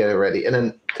and get it ready, and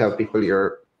then tell people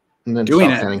you're doing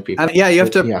it. People. You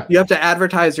have to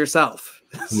advertise yourself.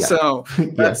 Yeah. So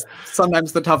that's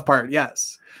sometimes the tough part.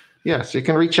 Yes. Yes, you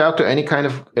can reach out to any kind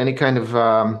of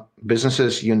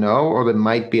businesses or that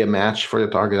might be a match for your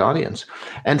target audience.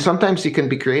 And sometimes you can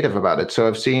be creative about it. So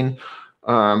I've seen,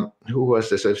 who was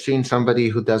this? I've seen somebody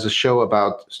who does a show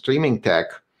about streaming tech,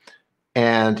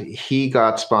 and he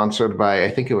got sponsored by,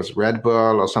 I think it was Red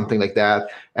Bull or something like that.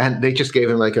 And they just gave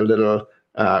him like a little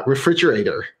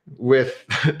refrigerator with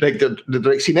like the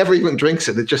drinks. He never even drinks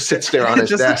it. It just sits there on his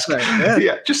desk.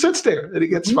 Yeah, just sits there, and he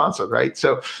gets sponsored, right?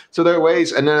 So there are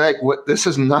ways, and they're like, this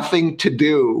has nothing to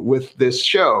do with this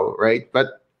show, right?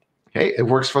 But hey, it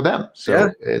works for them,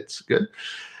 so it's good.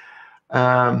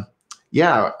 Some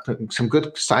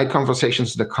good side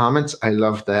conversations in the comments. I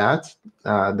love that.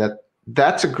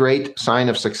 That's a great sign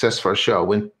of success for a show.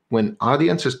 When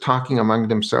audience is talking among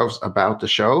themselves about the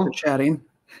show,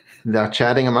 they're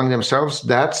chatting among themselves,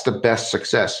 that's the best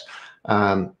success,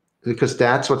 because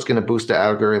that's what's going to boost the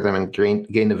algorithm and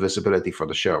gain the visibility for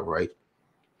the show, right?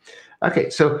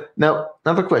 Okay, so now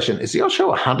another question. Is your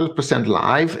show 100%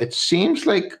 live? It seems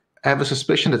like I have a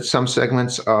suspicion that some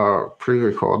segments are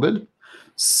pre-recorded.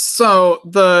 So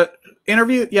the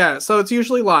interview, so it's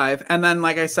usually live. And then,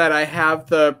 like I said, I have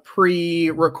the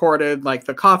pre-recorded, like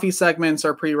the coffee segments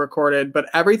are pre-recorded, but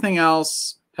everything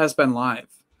else has been live.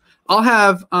 I'll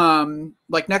have,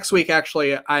 like next week,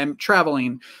 actually, I'm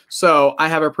traveling, so I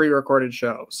have a pre-recorded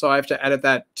show, so I have to edit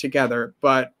that together.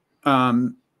 But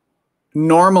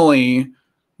normally,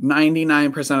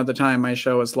 99% of the time, my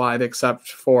show is live, except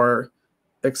for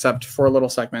little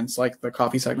segments like the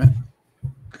coffee segment.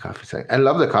 I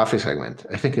love the coffee segment.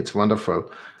 I think it's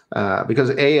wonderful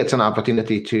because it's an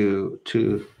opportunity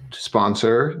to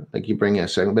sponsor, like you bring in a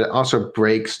segment, but it also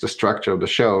breaks the structure of the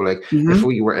show. Like if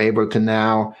we were able to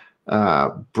now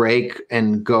break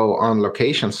and go on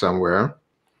location somewhere,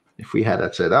 if we had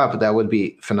that set up, that would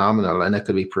be phenomenal, and that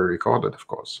could be pre-recorded, of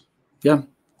course. Yeah,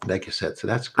 like you said, so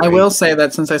that's great. I will say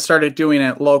that since I started doing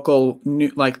it, local,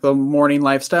 like the morning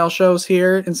lifestyle shows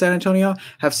here in San Antonio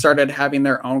have started having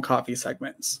their own coffee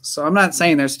segments. So I'm not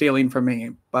saying they're stealing from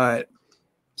me, but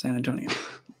San Antonio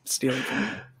stealing from me.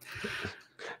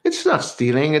 It's not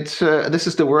stealing. It's this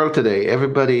is the world today.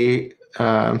 Everybody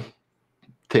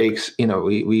takes,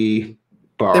 we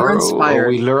borrow, or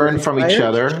we learn from each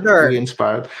other. Sure. We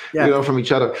inspired. Yeah. We learn from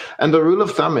each other. And the rule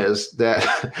of thumb is that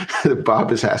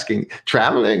Bob is asking,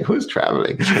 traveling? Who's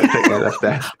traveling?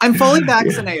 I'm fully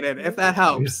vaccinated, if that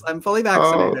helps. I'm fully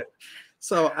vaccinated.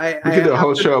 So we could do a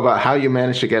whole show about how you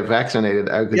managed to get vaccinated.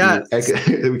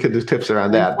 We could do tips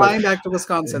around that. I'm flying back to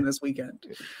Wisconsin this weekend.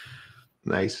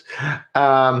 Nice.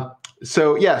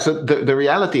 So the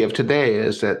reality of today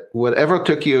is that whatever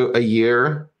took you a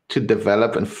year to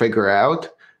develop and figure out,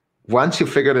 once you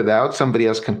figured it out, somebody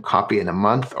else can copy in a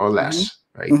month or less,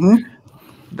 right?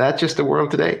 That's just the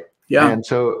world today. Yeah. And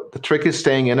so the trick is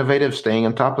staying innovative, staying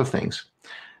on top of things,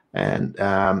 and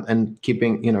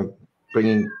keeping,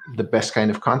 bringing the best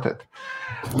kind of content.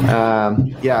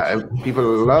 People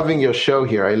are loving your show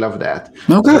here. I love that.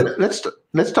 Okay. So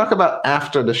let's talk about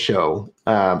after the show.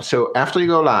 So after you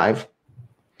go live,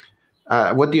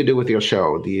 what do you do with your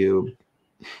show? Do you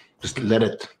just let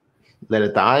it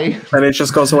die? And it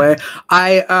just goes away.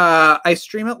 I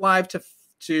stream it live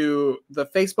to the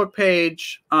Facebook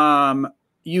page,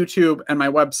 YouTube, and my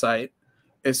website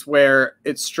is where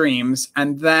it streams.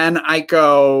 And then I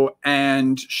go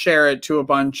and share it to a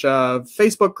bunch of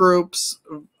Facebook groups,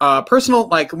 personal,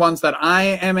 like ones that I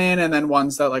am in, and then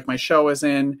ones that like my show is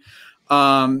in.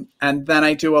 And then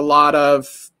I do a lot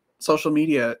of social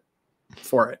media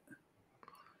for it.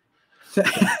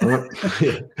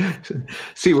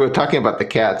 See, we're talking about the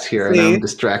cats here, and I'm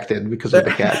distracted because of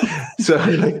the cat. So,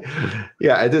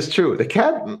 it is true. The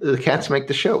cats make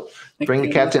the show. Bring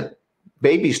the cats in.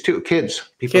 Babies too,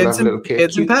 kids. People love little kids.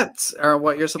 Kids and pets are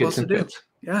what you're supposed to do. Pets.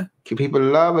 Yeah. People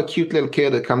love a cute little kid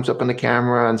that comes up on the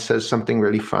camera and says something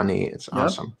really funny. It's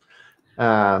awesome.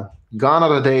 Gone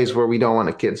are the days where we don't want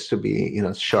the kids to be,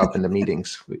 show up in the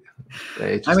meetings.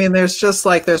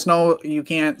 there's no, you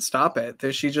can't stop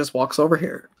it. She just walks over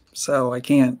here. So I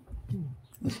can't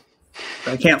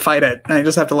fight it. I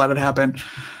just have to let it happen.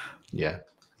 Yeah.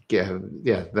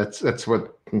 That's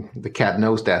what the cat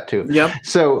knows that too. Yep.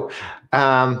 So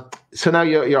now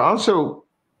you're also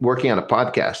working on a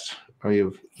podcast. Are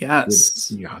you?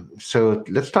 Yes. So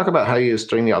let's talk about how you use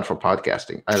StreamYard for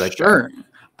podcasting. I like that.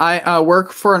 I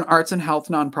work for an arts and health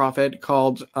nonprofit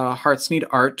called Hearts Need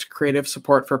Art, Creative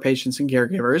Support for Patients and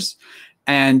Caregivers.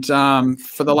 And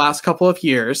for the last couple of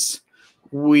years,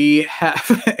 we have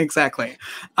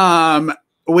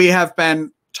we have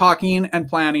been talking and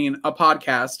planning a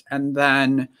podcast, and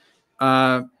then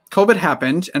COVID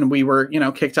happened and we were,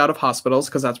 kicked out of hospitals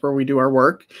because that's where we do our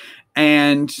work.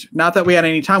 And not that we had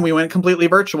any time, we went completely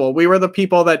virtual. We were the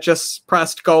people that just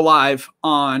pressed go live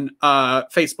on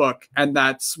Facebook, and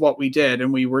that's what we did.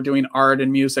 And we were doing art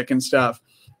and music and stuff.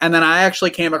 And then I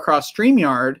actually came across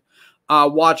StreamYard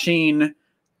watching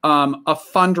a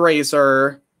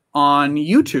fundraiser on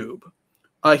YouTube,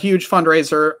 a huge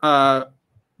fundraiser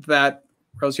that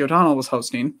Rosie O'Donnell was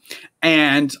hosting.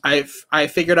 And I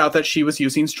figured out that she was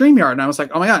using StreamYard, and I was like,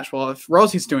 oh my gosh, well, if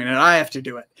Rosie's doing it, I have to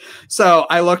do it. So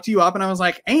I looked you up and I was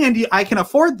like, and I can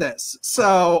afford this.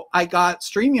 So I got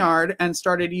StreamYard and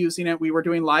started using it. We were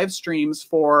doing live streams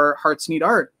for Hearts Need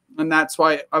Art. And that's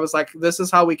why I was like, this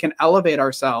is how we can elevate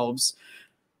ourselves.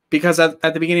 Because at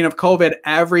the beginning of COVID,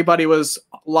 everybody was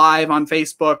live on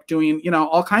Facebook doing,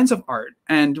 all kinds of art,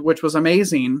 and which was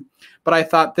amazing. But I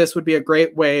thought this would be a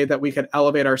great way that we could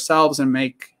elevate ourselves and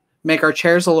make our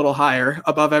chairs a little higher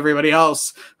above everybody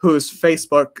else who's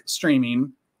Facebook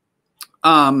streaming.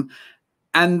 And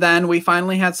then we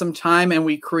finally had some time and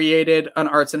we created an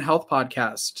arts and health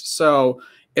podcast. So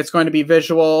it's going to be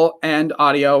visual and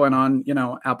audio and on,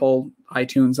 Apple,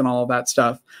 iTunes and all of that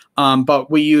stuff. But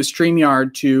we use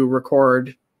StreamYard to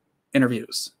record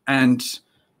interviews. And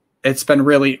it's been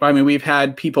really, we've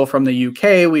had people from the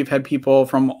UK, we've had people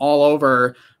from all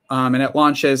over, and it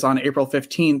launches on April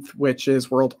 15th, which is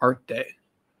World Art Day.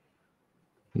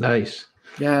 Nice.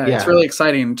 Yeah, it's really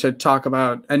exciting to talk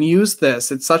about and use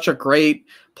this. It's such a great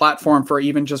platform for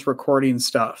even just recording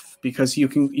stuff, because you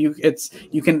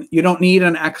don't need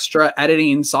an extra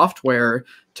editing software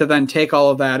to then take all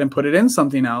of that and put it in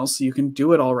something else. You can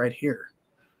do it all right here.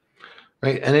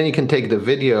 Right, and then you can take the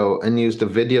video and use the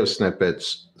video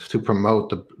snippets to promote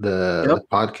the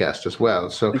podcast as well.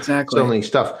 So exactly. So many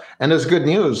stuff. And there's good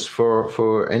news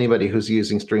for anybody who's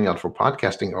using StreamYard for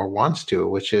podcasting or wants to,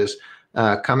 which is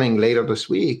coming later this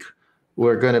week.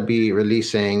 We're going to be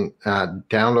releasing,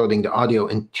 downloading the audio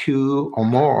in 2 or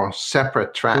more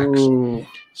separate tracks. Ooh.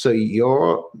 So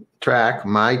your track,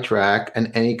 my track,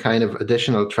 and any kind of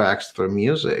additional tracks for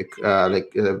music,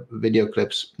 like video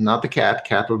clips. Not the cat.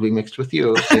 Cat will be mixed with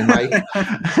you. Say Mike.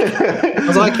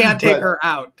 So I can't take her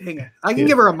out. Dang it. I can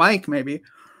give her a mic, maybe.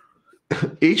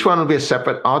 Each one will be a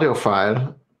separate audio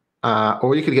file.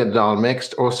 Or you could get it all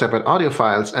mixed or separate audio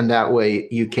files, and that way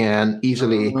you can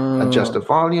easily adjust the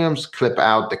volumes, clip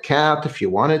out the cat if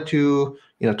you wanted to,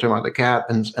 trim out the cat,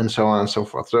 and so on and so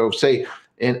forth. So say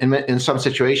in some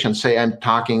situations, say I'm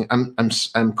talking,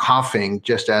 I'm coughing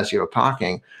just as you're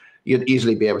talking, you'd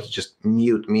easily be able to just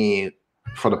mute me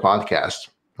for the podcast,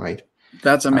 right?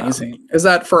 That's amazing. Is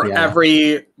that for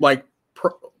every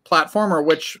platform, or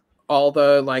which? All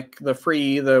the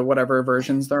free, the whatever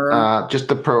versions there are? Just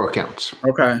the pro accounts.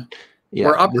 Okay. Yeah,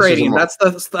 we're upgrading.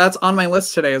 That's on my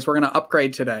list today, is we're going to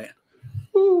upgrade today.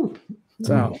 Ooh.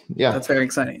 So that's very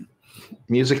exciting.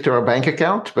 Music to our bank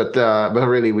account, but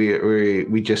really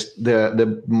we just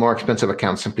the more expensive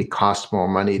accounts simply cost more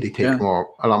money. They take a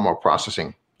lot more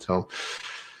processing. So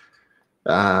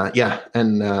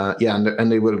and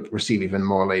they will receive even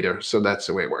more later. So that's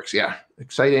the way it works. Yeah.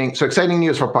 Exciting. So exciting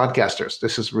news for podcasters.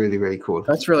 This is really, really cool.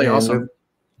 That's really awesome.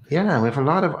 Yeah. We have a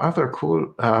lot of other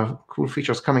cool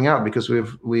features coming out, because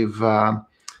we've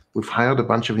hired a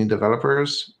bunch of new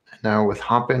developers. Now with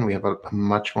Hopin, we have a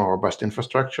much more robust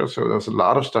infrastructure. So there's a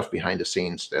lot of stuff behind the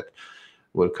scenes that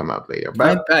will come out later.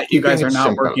 But I bet you guys are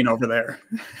not working over there.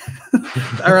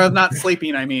 Or not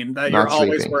sleeping, I mean. That you're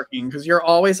always working, because you're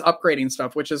always upgrading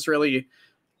stuff, which is really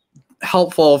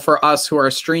helpful for us who are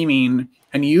streaming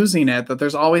and using it, that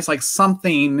there's always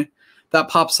something that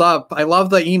pops up. I love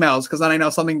the emails, because then I know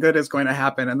something good is going to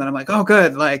happen. And then I'm like, oh,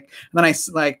 good. And then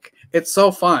it's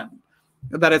so fun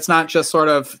that it's not just sort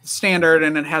of standard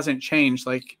and it hasn't changed.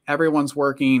 Everyone's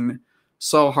working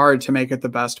so hard to make it the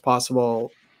best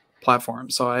possible platform.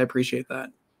 So I appreciate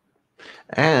that.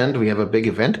 And we have a big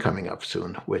event coming up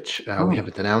soon, which we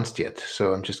haven't announced yet.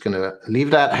 So I'm just going to leave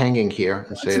that hanging here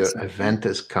and say the event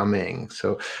is coming.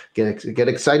 So get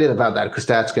excited about that, because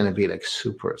that's going to be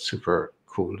super, super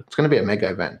cool. It's going to be a mega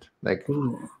event.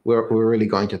 We're really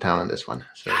going to town on this one.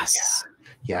 So, yes.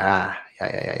 Yeah.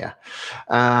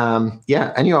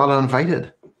 And you're all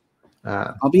invited.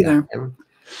 I'll be there.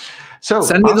 So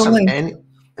send me the link.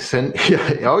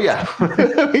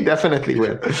 We definitely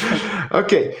will.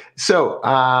 Okay, so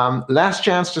last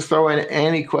chance to throw in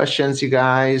any questions, you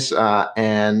guys,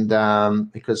 and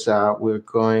because we're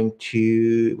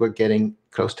getting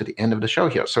close to the end of the show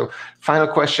here. So final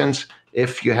questions,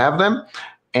 if you have them,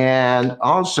 and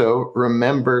also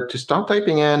remember to start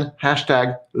typing in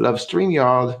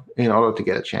 #LoveStreamYard in order to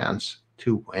get a chance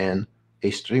to win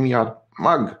a StreamYard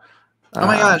mug. Oh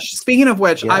my gosh. Speaking of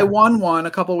which, yeah. I won one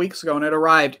a couple weeks ago and it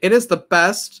arrived. It is the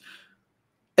best.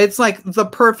 It's like the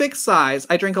perfect size.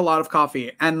 I drink a lot of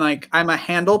coffee and like I'm a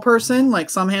handle person. Like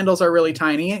some handles are really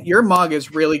tiny. Your mug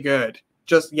is really good.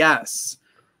 Just yes.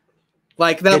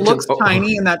 Like that looks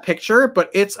tiny in that picture, but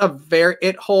it's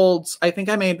it holds, I think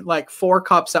I made like 4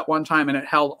 cups at one time and it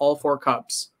held all 4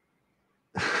 cups.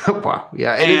 Wow.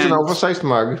 Yeah, it is an oversized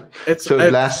mug. So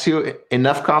it lasts you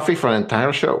enough coffee for an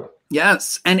entire show.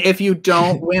 Yes. And if you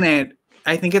don't win it,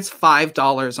 I think it's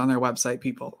 $5 on their website,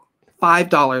 people.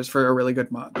 $5 for a really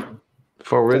good mug.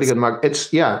 For a really good mug.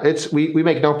 We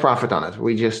make no profit on it.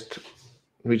 We just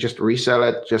resell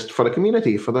it just for the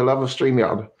community, for the love of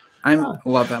StreamYard. I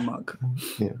love that mug.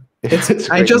 Yeah.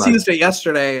 I just used it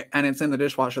yesterday and it's in the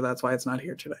dishwasher. That's why it's not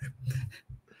here today.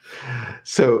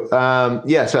 So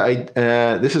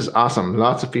this is awesome.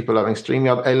 Lots of people loving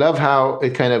StreamYard. I love how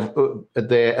it kind of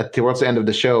towards the end of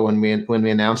the show when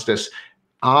we announced this,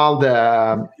 all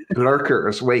the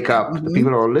lurkers wake up, the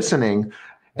people who are listening,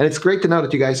 and it's great to know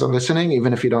that you guys are listening,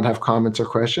 even if you don't have comments or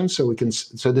questions. So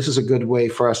this is a good way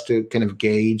for us to kind of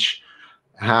gauge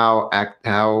how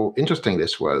interesting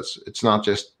this was. It's not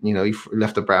just you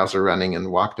left the browser running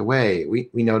and walked away. We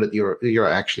know that you're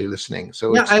actually listening.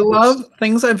 So yeah, I love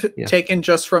things I've taken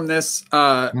just from this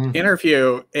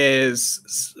interview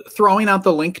is throwing out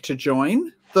the link to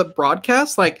join the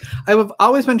broadcast. Like I've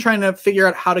always been trying to figure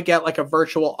out how to get like a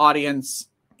virtual audience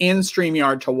in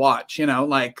StreamYard to watch,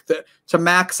 like to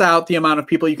max out the amount of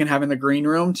people you can have in the green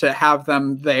room, to have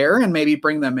them there and maybe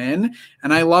bring them in.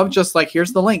 And I love just like,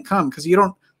 here's the link, come, because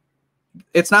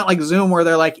it's not like Zoom where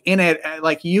they're like in it,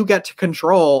 like you get to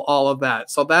control all of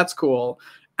that. So that's cool.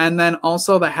 And then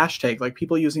also the hashtag, like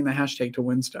people using the hashtag to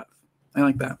win stuff. I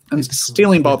like that. I'm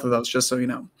stealing both of those, just so you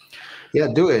know. Yeah,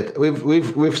 do it.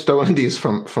 We've stolen these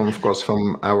from of course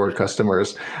from our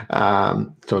customers.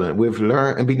 So we've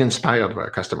learned and been inspired by our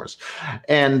customers,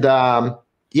 and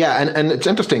and it's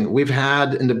interesting. We've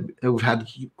had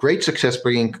great success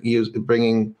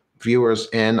bringing viewers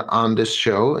in on this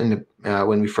show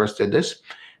when we first did this.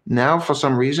 Now, for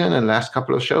some reason, in the last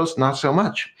couple of shows, not so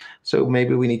much. So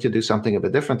maybe we need to do something a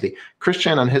bit differently.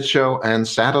 Christian on his show and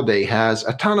Saturday has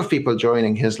a ton of people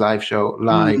joining his live show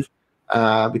live.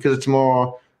 Because it's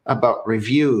more about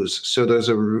reviews. So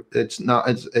it's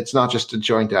not just to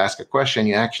join to ask a question.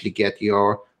 You actually get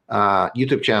your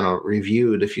YouTube channel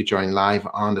reviewed if you join live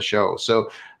on the show.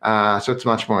 So it's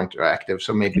much more interactive.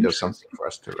 So maybe there's something for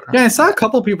us to learn. Yeah, I saw a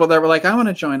couple people that were like, I want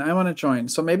to join.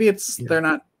 So maybe they're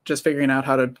not just figuring out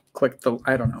how to click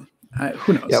I don't know.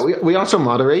 Who knows? Yeah, we also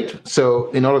moderate.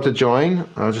 So in order to join,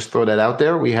 I'll just throw that out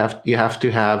there. You have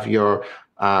to have your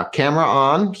camera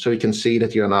on, so you can see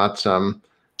that you're not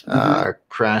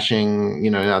crashing,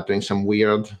 not doing some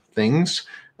weird things.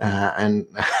 And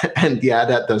yeah,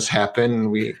 that does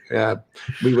happen. We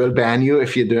will ban you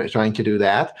if you're trying to do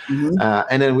that.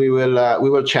 And then we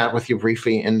will chat with you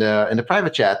briefly in the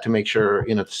private chat to make sure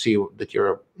to see that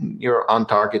you're on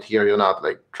target here. You're not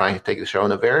like trying to take the show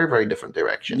in a very, very different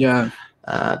direction. Yeah.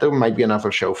 There might be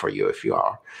another show for you if you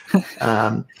are.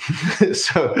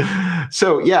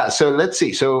 So let's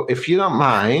see. So if you don't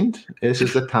mind, this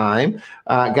is the time.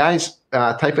 Guys,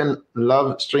 type in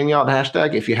love StreamYard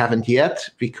hashtag if you haven't yet,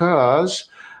 because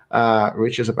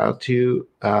Rich is about to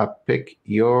pick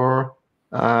your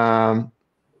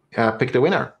pick the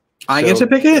winner. I get to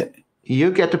pick it?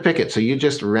 You get to pick it. So you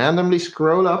just randomly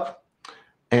scroll up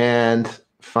and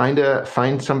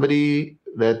find somebody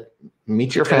that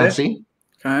meets your fancy.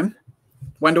 Okay.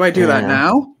 When do I do that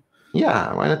now?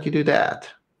 Yeah, why don't you do that?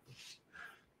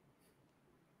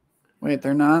 Wait,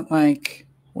 they're not like,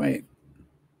 wait.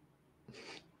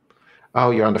 Oh,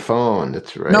 you're on the phone.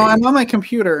 That's right. No, I'm on my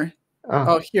computer.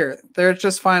 Oh, here. They're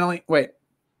just finally, wait.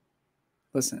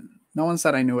 Listen, no one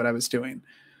said I knew what I was doing.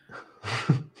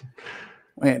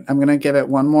 Wait, I'm going to give it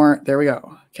one more. There we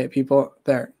go. Okay, people,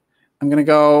 there. I'm going to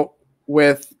go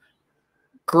with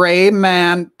Gray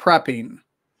Man Prepping.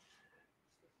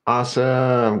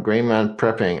 Awesome. Gray Man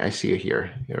Prepping. I see you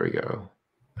here. Here we go.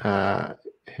 Yeah,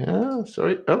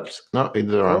 sorry. Oops. No, it's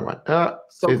the wrong one.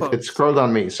 It scrolled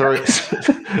on me. Sorry.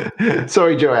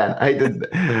 Sorry, Joanne. I did.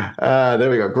 There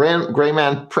we go. Gray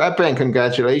Man Prepping.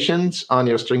 Congratulations on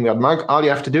your StreamYard mug. All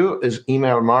you have to do is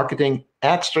email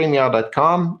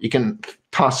marketing@streamyard.com. You can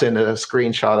toss in a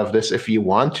screenshot of this if you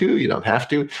want to. You don't have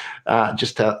to.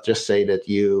 Just say that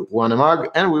you want a mug,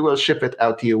 and we will ship it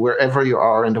out to you wherever you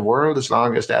are in the world, as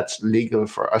long as that's legal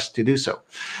for us to do so.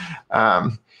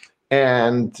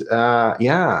 And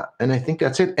I think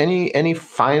that's it. Any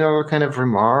final kind of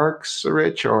remarks,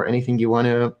 Rich, or anything you want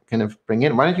to kind of bring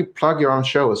in? Why don't you plug your own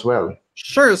show as well?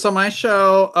 Sure. So my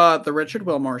show, The Richard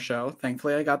Wilmore Show,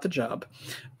 thankfully I got the job.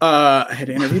 I had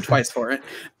to interview twice for it.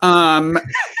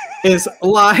 Is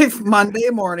live Monday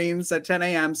mornings at 10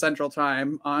 a.m. Central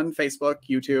Time on Facebook,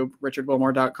 YouTube,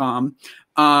 richardwilmore.com.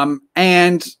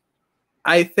 And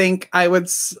I think I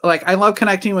love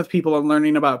connecting with people and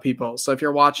learning about people. So if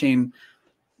you're watching,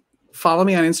 follow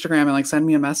me on Instagram and send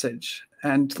me a message.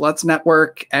 And let's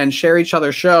network and share each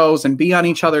other's shows and be on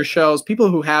each other's shows. People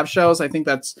who have shows, I think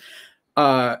that's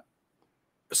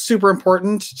super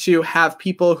important to have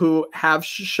people who have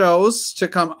shows to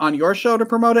come on your show to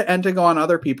promote it and to go on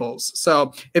other people's.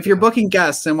 So if you're booking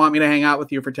guests and want me to hang out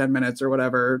with you for 10 minutes or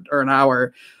whatever, or an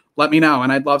hour, let me know.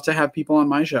 And I'd love to have people on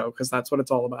my show because that's what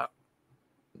it's all about.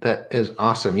 That is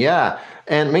awesome. Yeah.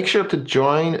 And make sure to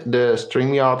join the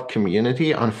StreamYard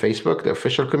community on Facebook, the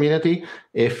official community.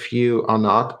 If you are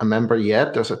not a member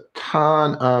yet, there's a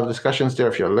ton of discussions there.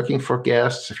 If you're looking for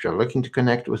guests, if you're looking to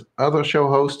connect with other show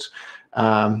hosts,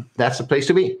 that's the place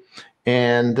to be.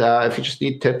 And if you just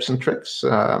need tips and tricks,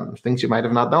 things you might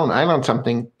have not known. I learned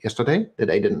something yesterday that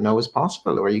I didn't know was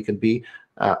possible, where you could be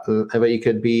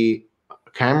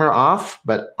camera off,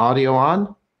 but audio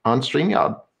on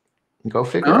StreamYard. Go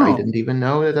figure. I didn't even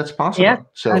know that that's possible. Yeah,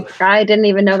 so I didn't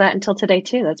even know that until today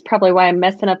too. That's probably why I'm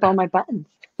messing up all my buttons.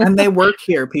 And they work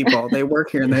here, people. They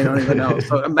work here and they don't even know.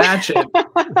 So imagine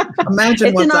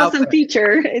It's what's an out awesome there.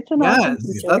 feature. It's an awesome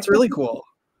feature. That's really cool.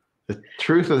 the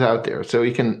truth is out there. So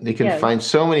you can Yes. find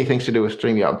so many things to do with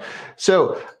StreamYard.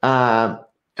 So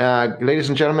ladies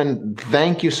and gentlemen,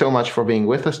 thank you so much for being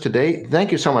with us today.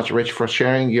 Thank you so much, Rich, for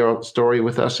sharing your story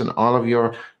with us and all of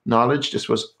your knowledge. This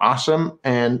was awesome.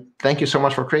 And thank you so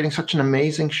much for creating such an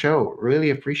amazing show. Really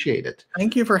appreciate it.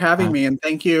 Thank you for having me, and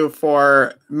thank you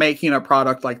for making a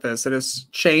product like this. It has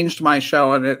changed my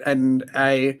show, and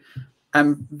I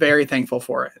am very thankful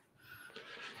for it.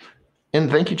 And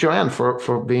thank you, Joanne,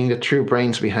 for being the true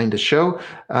brains behind the show.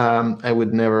 I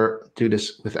would never do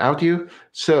this without you.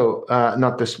 So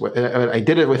not this way. I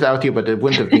did it without you, but it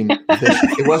wouldn't have been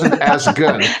this. It wasn't as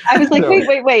good. I was like,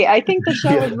 So, wait. I think the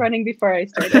show was running before I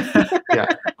started. Yeah.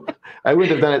 I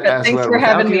wouldn't have done it But as thanks well for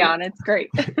having without me you. on. It's great.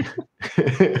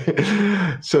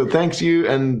 So thanks you,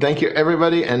 and thank you,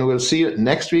 everybody. And we'll see you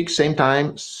next week, same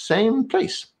time, same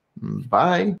place.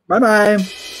 Bye. Bye-bye.